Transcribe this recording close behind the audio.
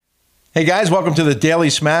Hey guys, welcome to the Daily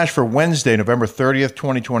Smash for Wednesday, November 30th,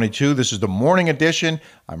 2022. This is the morning edition.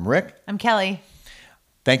 I'm Rick. I'm Kelly.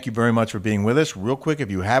 Thank you very much for being with us. Real quick,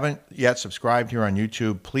 if you haven't yet subscribed here on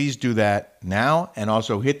YouTube, please do that now and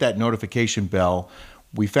also hit that notification bell.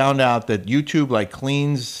 We found out that YouTube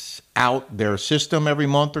cleans out their system every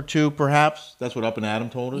month or two, perhaps. That's what Up and Adam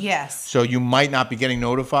told us. Yes. So you might not be getting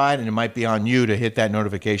notified, and it might be on you to hit that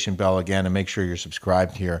notification bell again and make sure you're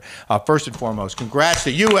subscribed here. First and foremost, congrats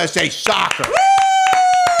to USA Soccer.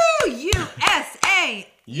 Woo! USA!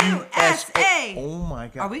 USA! Oh my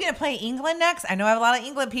God. Are we going to play England next? I know I have a lot of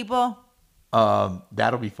England people.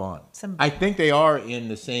 That'll be fun. I think they are in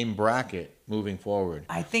the same bracket moving forward.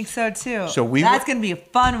 I think so too. So that's going to be a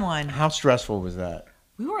fun one. How stressful was that?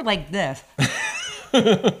 We were like this. We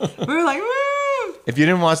were like, woo! If you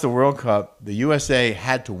didn't watch the World Cup, the USA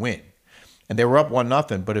had to win. And they were up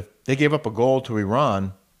 1-0, but if they gave up a goal to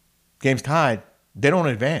Iran, game's tied, they don't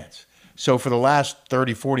advance. So for the last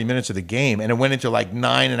 30, 40 minutes of the game, and it went into like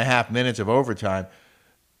 9.5 minutes of overtime,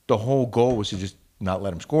 the whole goal was to just not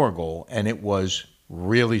let them score a goal, and it was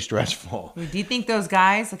really stressful. Do you think those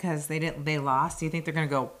guys, because they lost, do you think they're going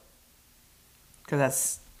to go, because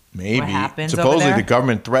that's maybe what happens supposedly over there? The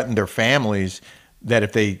government threatened their families that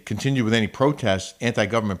if they continued with any protests,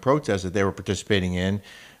 anti-government protests that they were participating in,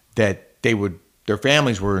 that their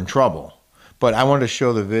families were in trouble. But I wanted to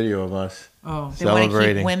show the video of us celebrating.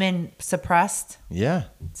 celebrating. They want to keep women suppressed? Yeah,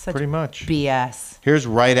 Such pretty much. BS. Here's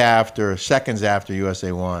seconds after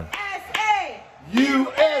USA won. USA!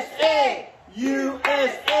 USA!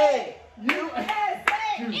 USA!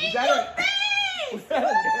 USA! Was that a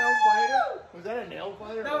nail biter? Was that a nail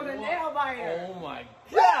biter? That was a nail biter. Oh my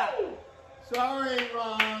God! Sorry,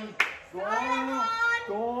 Ron. Go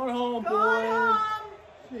on home, boys.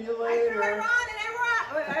 See you later. I threw a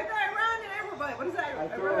rock and I ran. What is that? I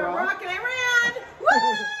threw a rock and I ran.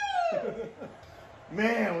 Woo!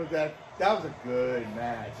 Man, that was a good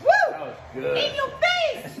match. Woo! That was good. In your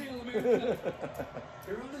face!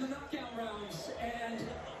 They're under the knockout rounds and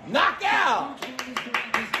Knockout!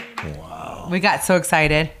 Wow. We got so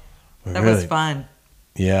excited. That was Really? fun.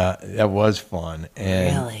 Yeah, that was fun.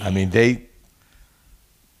 And Really? I mean, they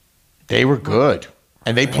were good.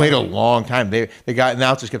 And they played a long time. The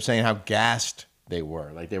announcers kept saying how gassed they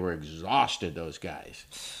were. Like they were exhausted, those guys.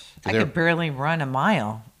 I could barely run a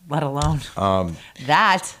mile, let alone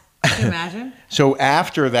that. Can you imagine? So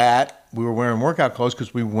after that, we were wearing workout clothes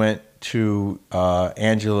because we went to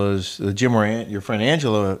the gym where your friend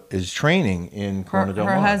Angela is training in Corona del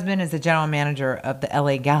Mar. Her husband is the general manager of the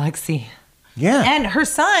LA Galaxy. Yeah. And her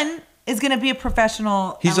son is going to be a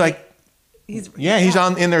professional. He's LA like, he's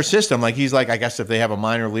in their system. Like he's like, I guess if they have a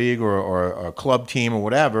minor league or a club team or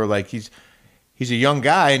whatever, like he's a young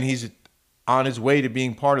guy and he's on his way to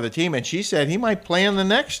being part of the team. And she said he might play in the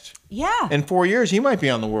next. Yeah. In 4 years, he might be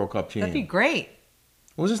on the World Cup team. That'd be great.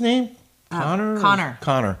 What was his name? Connor.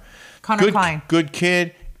 Connor Good, Klein. Good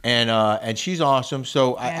kid, and she's awesome.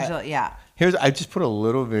 So Angela, yeah. I just put a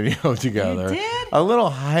little video together. You did? A little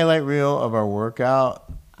highlight reel of our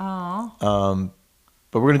workout. Oh.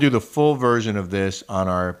 But we're gonna do the full version of this on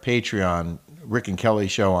our Patreon, Rick and Kelly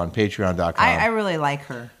Show on Patreon.com. I really like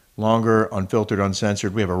her. Longer, unfiltered,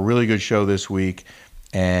 uncensored. We have a really good show this week,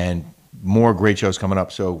 and more great shows coming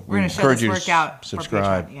up. So We're we going to show encourage this you workout to for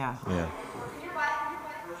subscribe. Patreon, yeah. Yeah.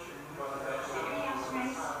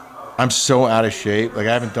 I'm so out of shape. Like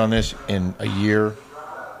I haven't done this in a year,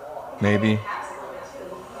 maybe.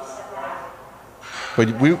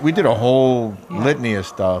 But we did a whole litany of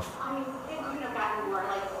stuff.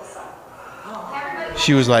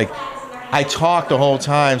 She was like, I talk the whole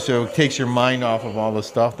time, so it takes your mind off of all the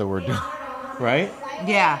stuff that we're doing, right?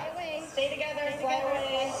 Yeah. Stay together,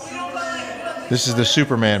 slowly. This is the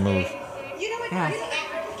Superman move. You know what? Yeah.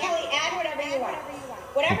 Kelly, add whatever you want.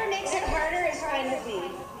 Whatever makes it harder is fine with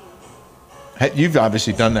me. You've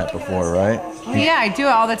obviously done that before, right? Well, yeah, I do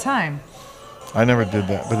it all the time. I never did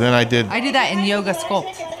that, but then I did. I do that in yoga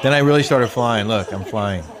sculpt. Then I really started flying. Look, I'm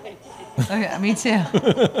flying. Okay, me too.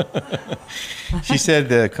 She said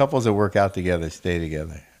the couples that work out together stay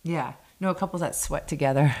together. Yeah. No, couples that sweat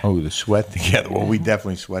together. Oh, the sweat together. Well, we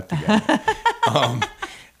definitely sweat together.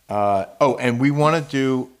 And we want to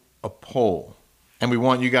do a poll, and we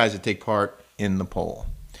want you guys to take part in the poll.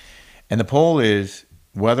 And the poll is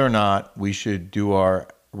whether or not we should do our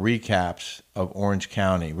recaps of Orange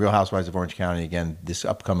County, Real Housewives of Orange County again this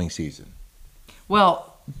upcoming season.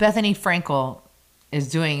 Well, Bethany Frankel is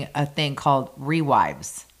doing a thing called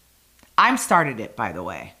Rewives. I'm started it, by the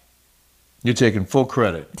way. You're taking full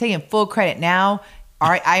credit. I'm taking full credit now.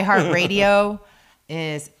 Our iHeartRadio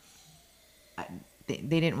is.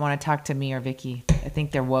 They didn't want to talk to me or Vicky. I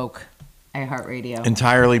think they're woke. iHeartRadio.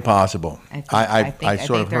 Entirely possible. I I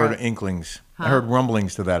sort of think heard they're- inklings. I heard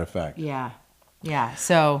rumblings to that effect. Yeah. Yeah.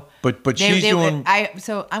 So But she's doing.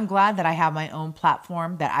 so I'm glad that I have my own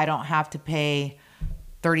platform, that I don't have to pay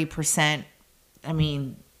 30%. I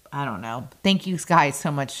mean, I don't know. Thank you guys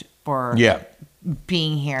so much for Yeah.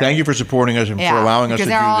 being here. Thank you for supporting us and for allowing us to because do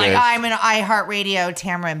they're all this. like, I'm an iHeartRadio,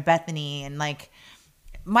 Tamara and Bethany, and like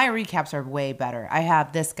my recaps are way better. I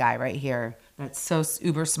have this guy right here that's so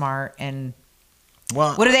uber smart. And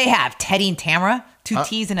Well, what do they have? Teddy and Tamara, two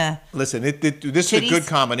T's and a. listen, this is a good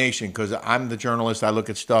combination because I'm the journalist. I look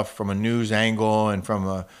at stuff from a news angle and from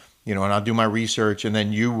a, and I'll do my research. And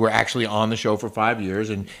then you were actually on the show for 5 years,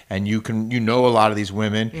 and you know a lot of these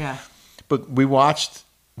women. Yeah. But we watched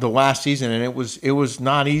the last season, and it was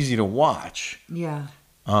not easy to watch. Yeah.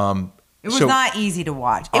 It was So- not easy to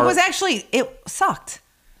watch. It sucked.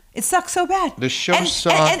 It sucked so bad. The show and,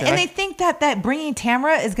 sucked, And, and I- they think that bringing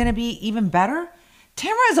Tamara is going to be even better.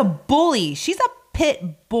 Tamara is a bully. She's a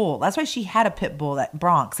pit bull. That's why she had a pit bull, that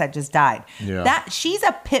Bronx that just died. Yeah. She's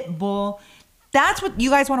a pit bull. That's what you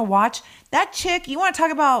guys want to watch. That chick, you want to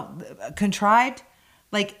talk about contrived?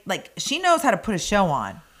 Like she knows how to put a show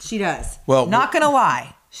on. She does. Well, not going to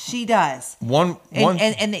lie. She does. One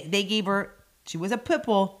And they gave her, she was a pit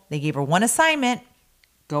bull. They gave her one assignment: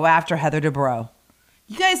 go after Heather Dubrow.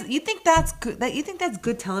 You guys, you think that's good? You think that's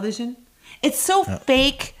good television? It's so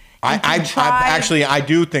fake. and contrived. I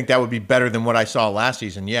do think that would be better than what I saw last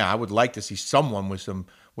season. Yeah, I would like to see someone with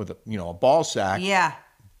a ball sack. Yeah.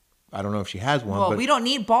 I don't know if she has one. Well, but we don't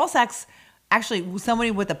need ball sacks. Actually,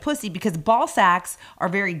 somebody with a pussy, because ball sacks are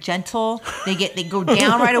very gentle. They go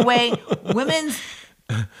down right away. Women's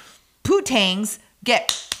pootangs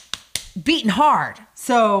get beaten hard,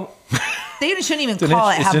 so they shouldn't even call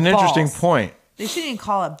it. It's an interesting point. They shouldn't even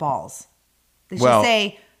call it balls. They should Well-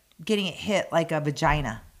 say getting it hit like a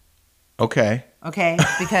vagina. Okay. Okay,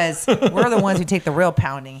 because we're the ones who take the real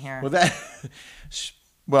pounding here.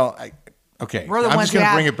 Okay. We're the I'm ones just going to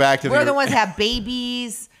who bring have- it back to We're the ones that have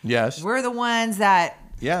babies. Yes. We're the ones that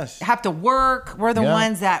Yes. have to work. We're the Yeah.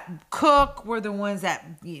 ones that cook. We're the ones that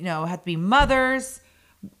have to be mothers.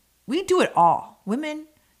 We do it all. Women,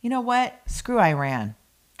 you know what? Screw Iran.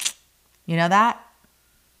 You know that?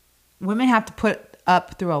 Women have to put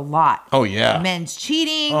up through a lot. Oh, yeah. Men's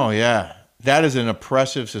cheating. Oh, yeah. That is an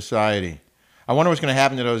oppressive society. I wonder what's going to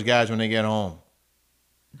happen to those guys when they get home.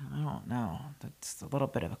 I don't know. That's a little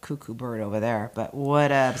bit of a cuckoo bird over there, but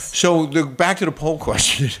what else? So back to the poll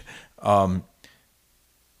question.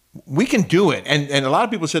 We can do it. And a lot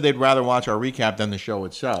of people said they'd rather watch our recap than the show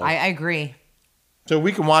itself. I agree. So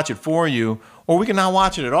we can watch it for you, or we can not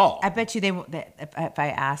watch it at all. I bet you if I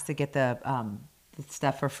ask to get the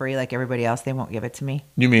stuff for free like everybody else, they won't give it to me.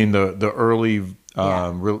 You mean the early,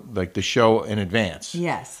 Yeah. like the show in advance?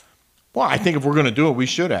 Yes. Well, I think if we're going to do it, we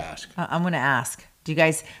should ask. I'm going to ask. Do you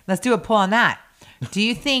guys, let's do a poll on that. Do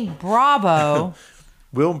you think Bravo,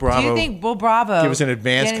 Will Bravo? do you think Will Bravo give us an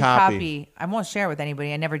advance get a copy? I won't share it with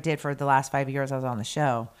anybody. I never did for the last 5 years I was on the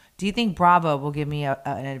show. Do you think Bravo will give me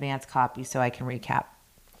an advance copy so I can recap?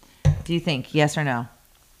 Do you think yes or no?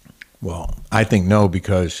 Well, I think no,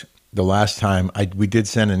 because the last time we did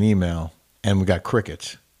send an email and we got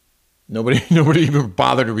crickets. Nobody even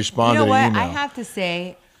bothered to respond You know to the what? email. I have to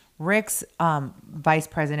say, Rick's vice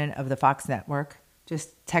president of the Fox Network, just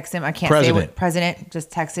text him. I can't say what president,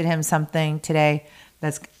 just texted him something today.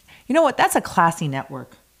 You know what? That's a classy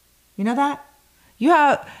network. You know that? You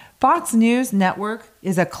have Fox News Network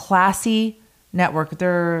is a classy network. They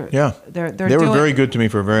were very good to me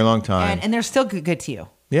for a very long time. and they're still good to you.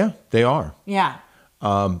 Yeah, they are. Yeah.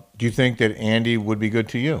 Do you think that Andy would be good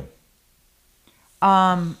to you?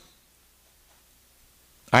 I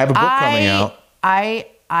have a book coming out.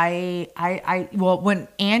 Well, when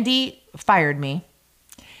Andy fired me,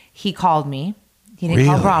 he called me. He didn't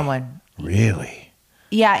call Bronwyn. Really?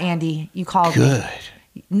 Yeah, Andy, you called me. Good.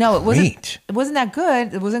 No, it wasn't. Great. It wasn't that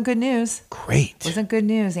good. It wasn't good news. Great. It wasn't good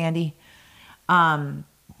news, Andy.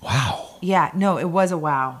 Wow. Yeah, no, it was a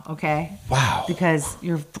wow. Okay. Wow. Because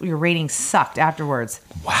your ratings sucked afterwards.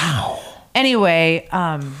 Wow. Anyway,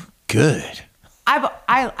 Good.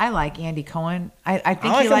 I like Andy Cohen. I think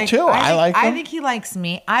I like him too. I like him. I think he likes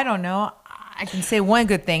me. I don't know. I can say one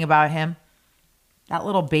good thing about him. That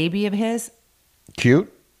little baby of his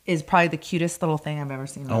Cute? is probably the cutest little thing I've ever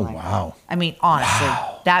seen in my Oh, life. wow. I mean, honestly,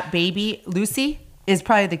 that baby, Lucy, is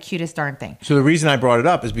probably the cutest darn thing. So the reason I brought it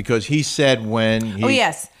up is because he said when he... Oh,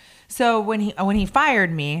 yes. So when he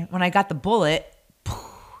fired me, when I got the bullet,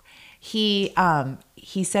 he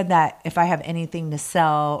said that if I have anything to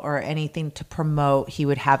sell or anything to promote, he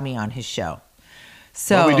would have me on his show.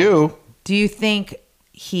 So Well, we do. Do you think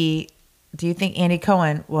he Do you think Andy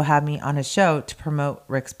Cohen will have me on his show to promote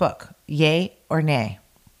Rick's book? Yay or nay?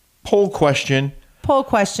 Poll question. Poll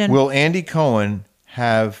question. Will Andy Cohen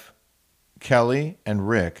have Kelly and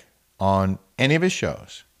Rick on any of his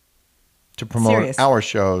shows to promote Serious. our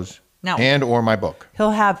shows No. and or my book?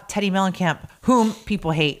 He'll have Teddy Mellencamp, whom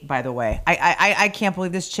people hate, by the way. I can't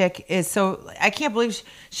believe this chick is so... I can't believe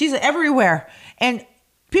she's everywhere. And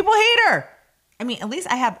people hate her. I mean, at least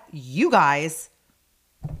I have you guys.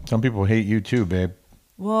 Some people hate you too, babe.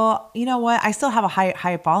 Well, you know what? I still have a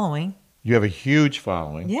high following. You have a huge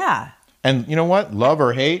following. Yeah. And you know what? Love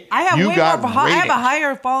or hate, I have you way got more. I have a ratings.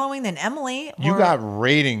 higher following than Emily. You or- got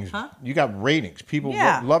ratings. Huh? You got ratings. People,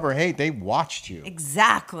 Yeah. love or hate, they watched you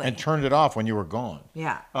Exactly. and turned it off when you were gone.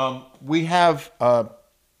 Yeah. We have a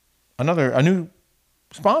new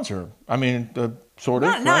sponsor. I mean, sort of.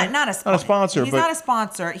 right? Not a sponsor. Not a sponsor, He's but not a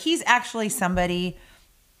sponsor. He's actually somebody.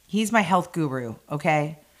 He's my health guru.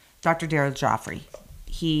 Okay, Dr. Daryl Joffrey.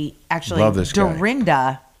 He actually Love this guy.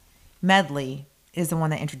 Dorinda Medley is the one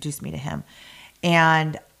that introduced me to him,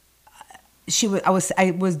 and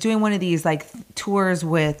I was doing one of these like tours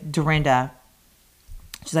with Dorinda.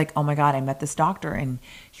 She's like, "Oh my God, I met this doctor, and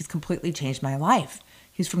he's completely changed my life."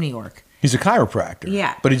 He's from New York. he's a chiropractor.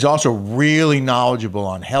 Yeah. But he's also really knowledgeable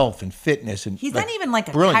on health and fitness. And He's not even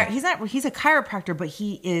like brilliant. he's a chiropractor, but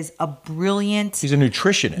he is a brilliant He's a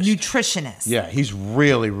nutritionist. nutritionist. Yeah, he's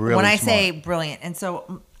really, really When I smart. say brilliant. And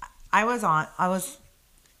so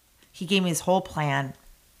he gave me his whole plan.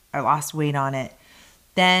 I lost weight on it.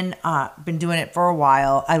 Then been doing it for a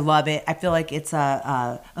while. I love it. I feel like it's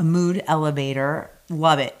a mood elevator.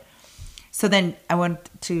 Love it. So then I went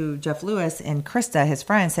to Jeff Lewis, and Krista, his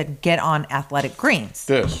friend, said, get on Athletic Greens.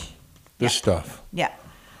 this stuff. Yeah.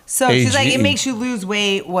 So she's like, AGE. it makes you lose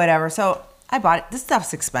weight, whatever. So I bought it. This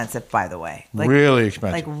stuff's expensive, by the way. Really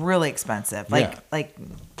expensive. Like really expensive. Yeah. Like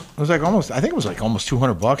It was like almost. I think it was like almost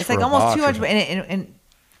 $200. it's for like a almost box or 200 something. and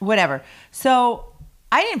whatever. So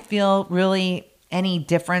I didn't feel really any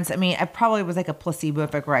difference. I mean, I probably was like a placebo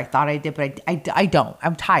effect where I thought I did, but I don't.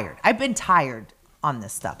 I'm tired. I've been tired on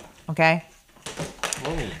this stuff. Okay.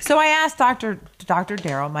 So I asked Dr.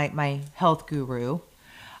 Daryl, my health guru,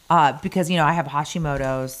 because I have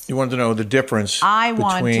Hashimoto's. You wanted to know the difference. I between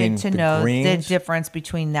wanted to the know greens, the difference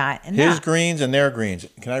between that and his that. greens and their greens.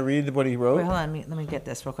 Can I read what he wrote? Wait, hold on. Let me get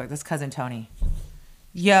this real quick. This is Cousin Tony.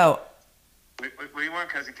 Yo, What do you want,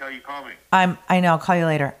 Cousin Kelly? You call me. I know. I'll call you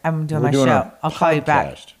later. I'm doing my We're doing show. a I'll call you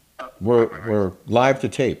back. podcast. We're live to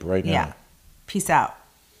tape right now. Yeah. Peace out.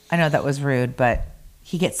 I know that was rude, but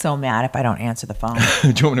he gets so mad if I don't answer the phone. Do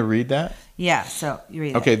you want me to read that? Yeah. So you read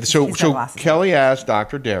it. Okay, He's so got so glasses on. Kelly asked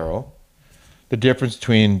Dr. Daryl the difference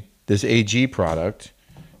between this AG product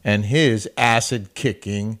and his acid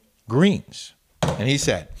kicking greens. And he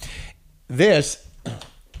said, this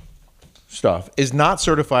stuff is not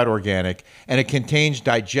certified organic and it contains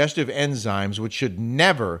digestive enzymes which should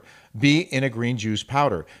never be in a green juice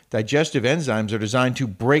powder. Digestive enzymes are designed to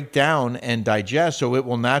break down and digest, so it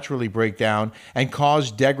will naturally break down and cause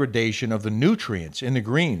degradation of the nutrients in the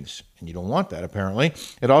greens. And you don't want that, apparently.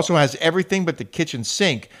 It also has everything but the kitchen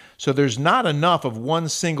sink, so there's not enough of one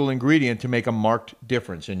single ingredient to make a marked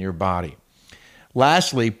difference in your body.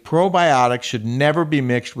 Lastly, probiotics should never be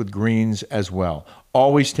mixed with greens as well.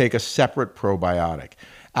 Always take a separate probiotic.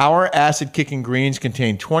 Our acid-kicking greens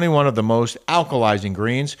contain 21 of the most alkalizing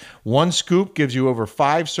greens. One scoop gives you over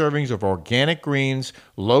 5 servings of organic greens,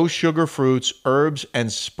 low-sugar fruits, herbs, and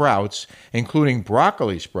sprouts, including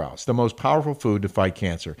broccoli sprouts, the most powerful food to fight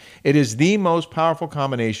cancer. It is the most powerful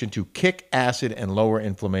combination to kick acid and lower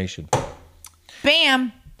inflammation.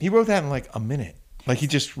 Bam. He wrote that in like a minute. Like he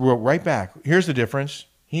just wrote right back. Here's the difference.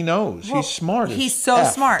 He knows. Well, he's smart. as He's so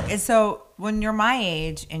F. smart. And so when you're my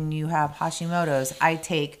age and you have Hashimoto's, I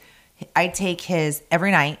take his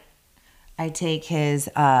every night. I take his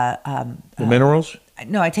The minerals?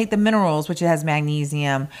 no, I take the minerals, which has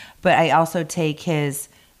magnesium, but I also take his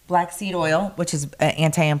black seed oil, which is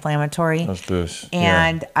anti-inflammatory. That's this.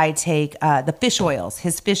 And I take the fish oils,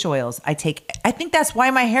 his fish oils. I think that's why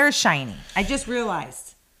my hair is shiny. I just realized.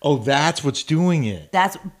 Oh, that's what's doing it.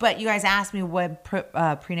 But you guys asked me what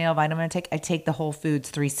prenatal vitamin I take. I take the Whole Foods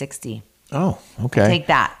 360. Oh, okay. Take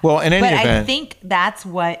that. Well, in any but event. I think that's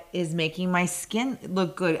what is making my skin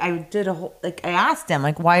look good. I did I asked him,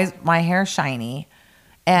 like, why is my hair shiny?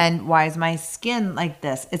 And why is my skin like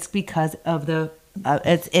this? It's because of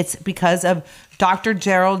it's because of Dr.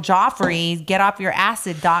 Gerald Joffrey,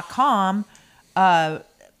 getoffyouracid.com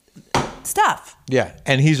stuff. Yeah,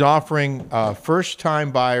 and he's offering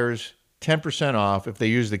first-time buyers 10% off if they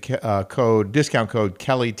use the discount code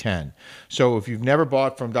Kelly10. So if you've never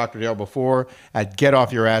bought from Dr. Dale before, at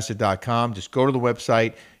getofyouracid.com, just go to the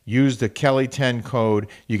website, use the Kelly10 code.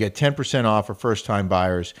 You get 10% off for first-time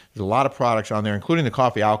buyers. There's a lot of products on there, including the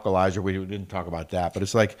coffee alkalizer. We didn't talk about that, but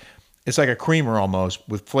it's like a creamer almost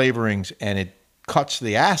with flavorings, and it cuts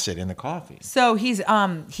the acid in the coffee. So he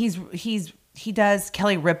does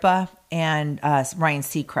Kelly Ripa and Ryan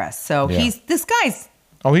Seacrest. So this guy's.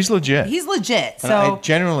 Oh, he's legit. He's legit. And So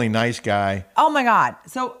genuinely nice guy. Oh my God.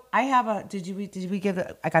 So I have a. Did we give?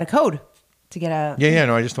 I got a code to get a. Yeah.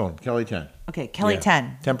 No, I just told him Kelly 10. Okay, Kelly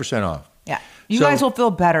 10. 10% off. Yeah, you guys will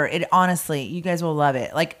feel better. It honestly, you guys will love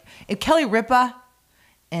it. Like if Kelly Ripa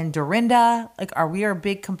and Dorinda, we are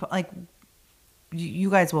big you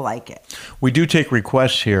guys will like it. We do take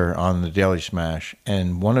requests here on the Daily Smash,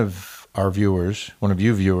 and one of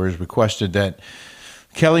you viewers, requested that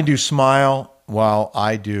Kelly do Smile while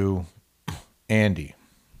I do Andy.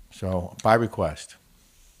 So by request.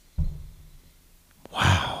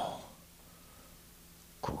 Wow.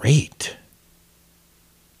 Great.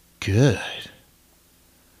 Good.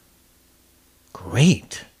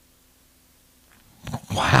 Great.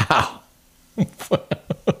 Wow.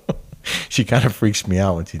 She kind of freaks me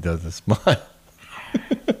out when she does the smile.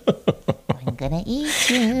 I'm gonna eat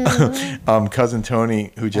you. Cousin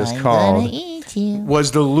Tony, who just called,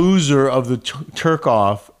 was the loser of the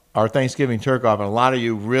Turk-Off, our Thanksgiving Turk-Off, and a lot of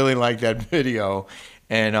you really liked that video.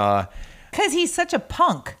 And because he's such a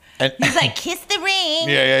punk. And he's like, kiss the ring.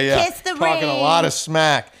 Yeah. Kiss the ring. Talking a lot of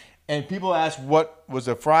smack. And people asked what was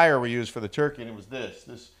the fryer we used for the turkey, and it was this.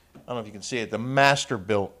 I don't know if you can see it, the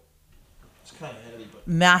Masterbuilt. It's kind of heavy, but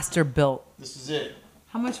Masterbuilt. this is it.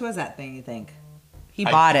 How much was that thing, you think? He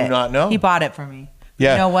bought it. I do not know. He bought it for me.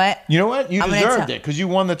 Yeah. You know what? You know what? You deserved it because you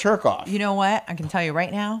won the Turk-Off. You know what? I can tell you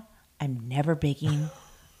right now, I'm never baking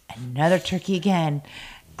another turkey again.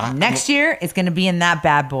 Next year, it's going to be in that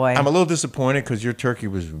bad boy. I'm a little disappointed because your turkey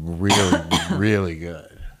was really, really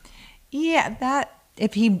good. Yeah,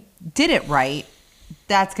 if he did it right,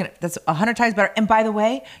 that's 100 times better. And by the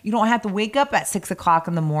way, you don't have to wake up at 6 o'clock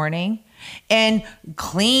in the morning and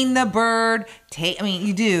clean the bird.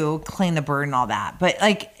 You do clean the bird and all that, but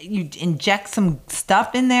you inject some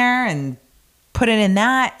stuff in there and put it in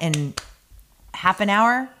that in half an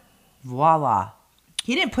hour. Voila.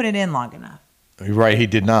 He didn't put it in long enough. You're right, he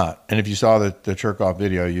did not. And if you saw the Turk-Off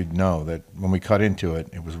video, you'd know that when we cut into it,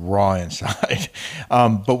 it was raw inside.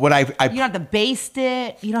 But what I you don't have to baste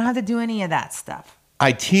it. You don't have to do any of that stuff.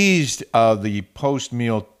 I teased the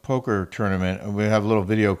post-meal poker tournament. We have a little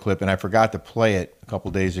video clip, and I forgot to play it a couple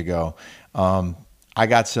days ago. I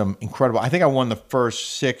got some incredible. I think I won the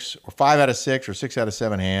first 6 or 5 out of 6 or 6 out of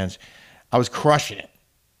 7 hands. I was crushing it.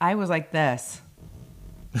 I was like this.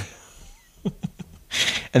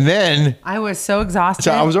 And then I was so exhausted.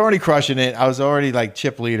 So I was already crushing it. I was already like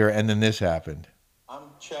chip leader, and then this happened. I'm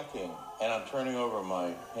checking, and I'm turning over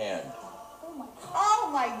my hand. Oh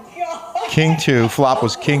my God. King 2. Flop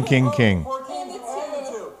was king, king, king. 14 and 2.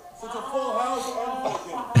 So it's a full house and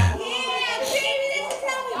Yeah, baby, that's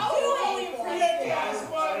how we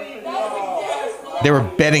do it. They were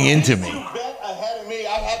betting into me. bet ahead of me.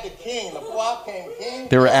 I had the king. The flop came king.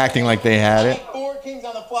 They were acting like they had it. 4 kings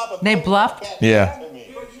on the flop. They bluffed? Yeah.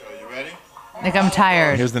 You ready? I'm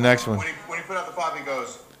tired. Here's the next one. When he put out the flop, he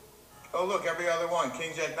goes, oh, look, every other one.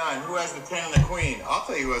 King, jack, 9. Who has the 10 and the queen? I'll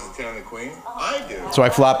tell you who has the 10 and the queen. I do. So I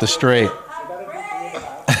flopped a straight.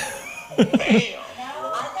 Bam.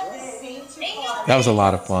 That was a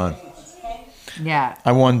lot of fun. Yeah.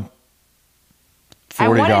 I won $40. I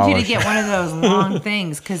wanted you to get one of those long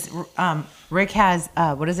things because Rick has,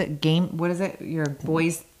 what is it? Your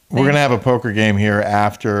boys thing? We're going to have a poker game here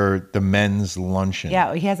after the men's luncheon.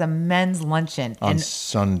 Yeah, he has a men's luncheon. On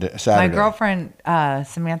Saturday. My girlfriend,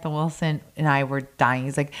 Samantha Wilson, and I were dying.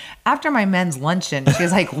 He's like, after my men's luncheon. She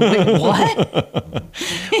was like, wait, what?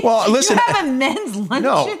 Well, listen. You have a men's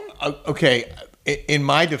luncheon? No. Okay. In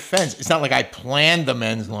my defense, it's not like I planned the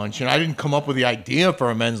men's luncheon. I didn't come up with the idea for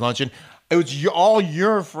a men's luncheon. It was all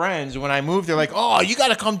your friends. When I moved, they're like, "Oh, you got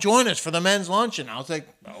to come join us for the men's luncheon." I was like,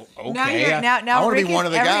 "Oh, okay." Now I want to Rick be one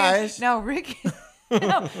of the guys.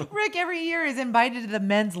 Rick every year is invited to the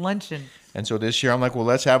men's luncheon. And so this year, I'm like, "Well,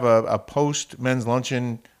 let's have a post men's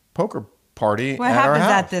luncheon poker party." What at our happens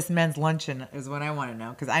house. at this men's luncheon is what I want to know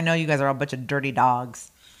because I know you guys are all a bunch of dirty dogs.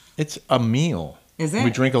 It's a meal. Is it?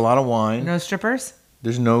 We drink a lot of wine. No strippers?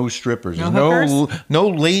 There's no strippers. No There's hookers? no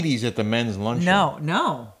ladies at the men's luncheon.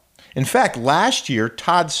 No. In fact, last year,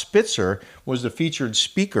 Todd Spitzer was the featured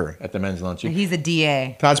speaker at the men's luncheon. He's a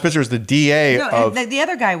DA. Todd Spitzer is the DA of the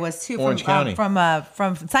other guy was too Orange County. From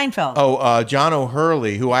Seinfeld. John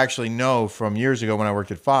O'Hurley, who I actually know from years ago when I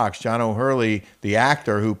worked at Fox. John O'Hurley, the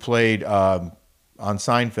actor who played on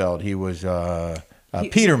Seinfeld, he was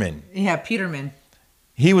Peterman. Yeah, Peterman.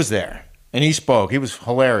 He was there, and he spoke. He was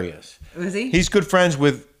hilarious. Was he? He's good friends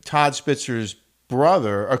with Todd Spitzer's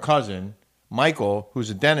brother or cousin, Michael, who's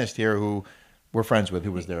a dentist here who we're friends with,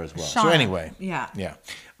 who was there as well. Sean. So anyway. Yeah.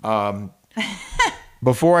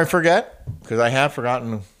 Before I forget, because I have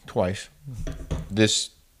forgotten twice, this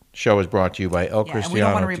show is brought to you by El Cristiano. We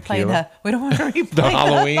don't want to replay the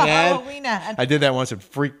Halloween the ad. Halloween ad. I did that once and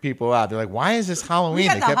freaked people out. They're like, why is this Halloween? We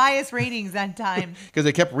had the highest ratings that time. Because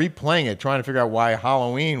they kept replaying it, trying to figure out why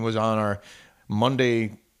Halloween was on our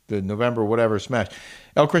Monday, the November, whatever smash.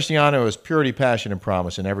 El Cristiano is purity, passion, and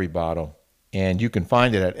promise in every bottle. And you can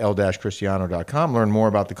find it at el-cristiano.com. Learn more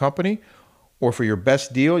about the company. Or for your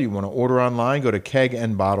best deal, you want to order online, go to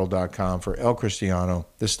kegendbottle.com for El Cristiano.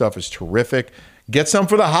 This stuff is terrific. Get some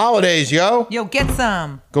for the holidays, yo. Yo, get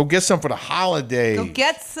some. Go get some for the holidays. Go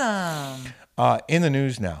get some. In the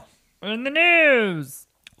news now. In the news.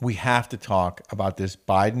 We have to talk about this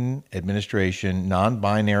Biden administration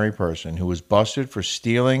non-binary person who was busted for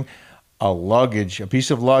stealing a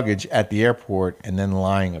piece of luggage at the airport and then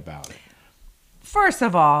lying about it. First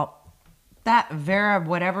of all, that Vera,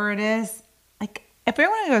 whatever it is, like if you're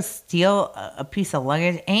going to go steal a piece of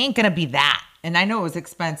luggage, it ain't going to be that. And I know it was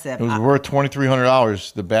expensive. It was worth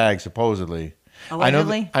 $2,300, the bag, supposedly.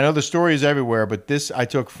 Allegedly? I know the story is everywhere, but this I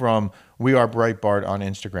took from We Are Breitbart on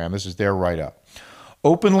Instagram. This is their write-up.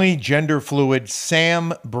 Openly gender fluid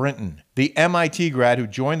Sam Brinton, the MIT grad who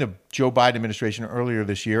joined the Joe Biden administration earlier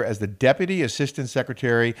this year as the Deputy Assistant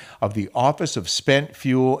Secretary of the Office of Spent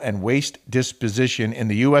Fuel and Waste Disposition in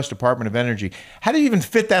the U.S. Department of Energy. How do you even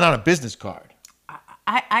fit that on a business card?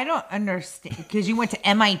 I don't understand. Because you went to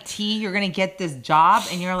MIT, you're going to get this job,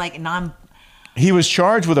 and you're like He was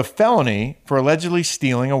charged with a felony for allegedly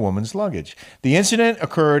stealing a woman's luggage. The incident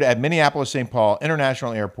occurred at Minneapolis-St. Paul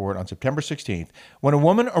International Airport on September 16th when a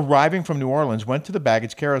woman arriving from New Orleans went to the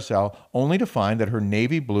baggage carousel only to find that her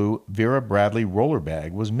navy blue Vera Bradley roller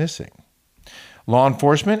bag was missing. Law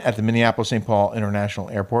enforcement at the Minneapolis-St. Paul International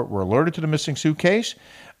Airport were alerted to the missing suitcase.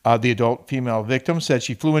 The adult female victim said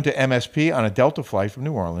she flew into MSP on a Delta flight from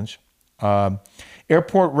New Orleans.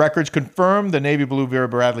 Airport records confirmed the navy blue Vera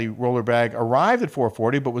Bradley roller bag arrived at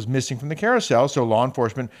 4:40 but was missing from the carousel, so law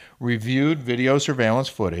enforcement reviewed video surveillance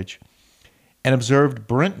footage and observed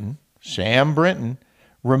Sam Brinton,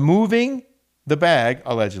 removing the bag,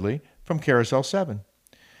 allegedly, from Carousel 7.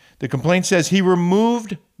 The complaint says he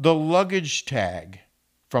removed the luggage tag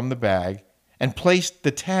from the bag and placed the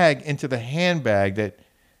tag into the handbag that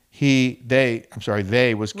they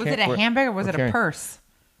was it a handbag or was it carrying. A purse?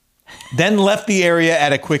 Then left the area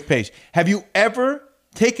at a quick pace. Have you ever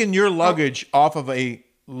taken your luggage off of a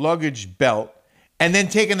luggage belt and then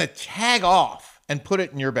taken the tag off and put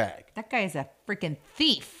it in your bag? That guy is a freaking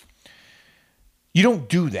thief. You don't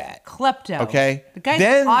do that. Klepto. Okay? The guy's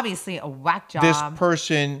then obviously a whack job. This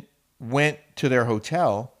person went to their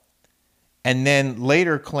hotel and then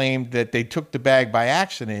later claimed that they took the bag by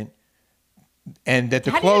accident and that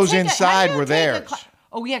the clothes inside were theirs.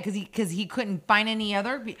 Oh, yeah, because he couldn't find any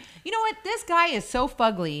other. You know what? This guy is so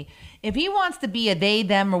fugly. If he wants to be a they,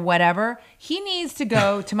 them, or whatever, he needs to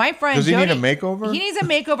go to my friend Does he Jody. need a makeover? He needs a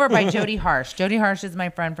makeover by Jody Harsh. Jody Harsh is my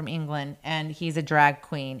friend from England, and he's a drag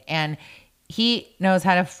queen, and he knows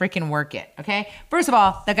how to freaking work it, okay? First of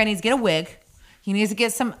all, that guy needs to get a wig. He needs to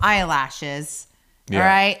get some eyelashes. Yeah. All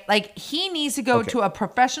right. Like he needs to go to a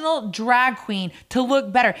professional drag queen to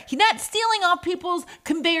look better. He's not stealing off people's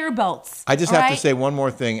conveyor belts. I just have to say one more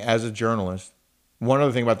thing as a journalist. One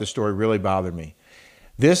other thing about this story really bothered me.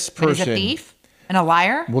 This person. He's a thief and a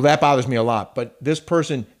liar? Well, that bothers me a lot. But this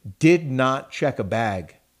person did not check a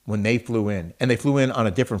bag when they flew in. And they flew in on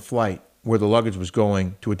a different flight where the luggage was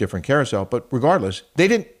going to a different carousel. But regardless, they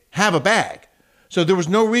didn't have a bag. So there was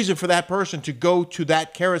no reason for that person to go to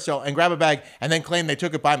that carousel and grab a bag and then claim they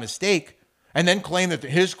took it by mistake and then claim that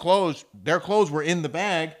their clothes were in the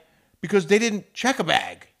bag because they didn't check a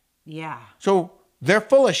bag. Yeah. So they're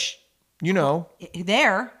foolish,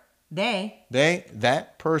 That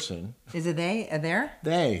person. Is it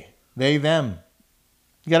they? They, them.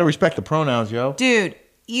 You got to respect the pronouns, yo. Dude,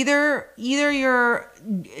 either you're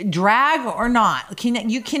drag or not.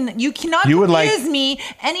 You cannot confuse me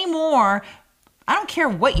anymore. I don't care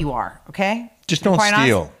what you are, okay? Just don't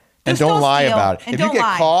steal. And don't lie about it. If you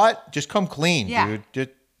get caught, just come clean, dude. Just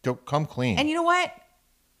don't come clean. And you know what?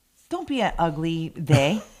 Don't be an ugly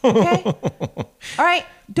they. Okay. All right.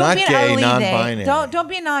 Don't Not be an gay, ugly non-binary. they. Don't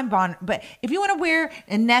be a non-binary. But if you want to wear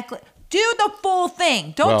a necklace, do the full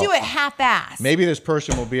thing. Don't do it half-ass. Maybe this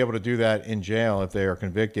person will be able to do that in jail if they are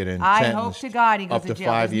convicted and I sentenced hope to God he goes up to to jail.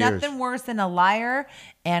 5 There's years. nothing worse than a liar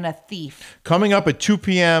and a thief. Coming up at 2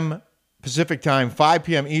 p.m. Pacific time, 5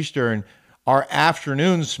 p.m. Eastern, our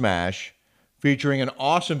afternoon smash featuring an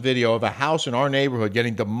awesome video of a house in our neighborhood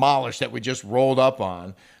getting demolished that we just rolled up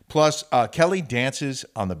on. Plus, Kelly dances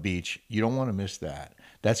on the beach. You don't want to miss that.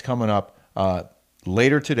 That's coming up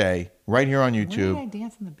later today, right here on YouTube. Where did I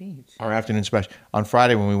dance on the beach? Our afternoon smash on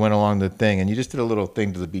Friday when we went along the thing, and you just did a little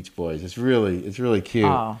thing to the Beach Boys. It's really cute.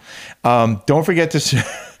 Oh. Don't forget to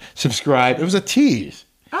subscribe. It was a tease.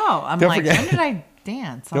 Oh, I'm Don't like, forget- when did I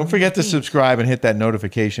dance? Don't on forget the to beach? subscribe and hit that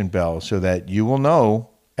notification bell so that you will know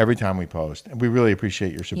every time we post. And we really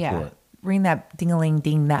appreciate your support. Yeah. Ring that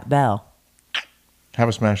ding-a-ling-ding, that bell. Have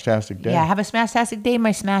a smash-tastic day. Yeah, have a smash-tastic day,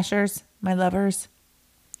 my smashers, my lovers.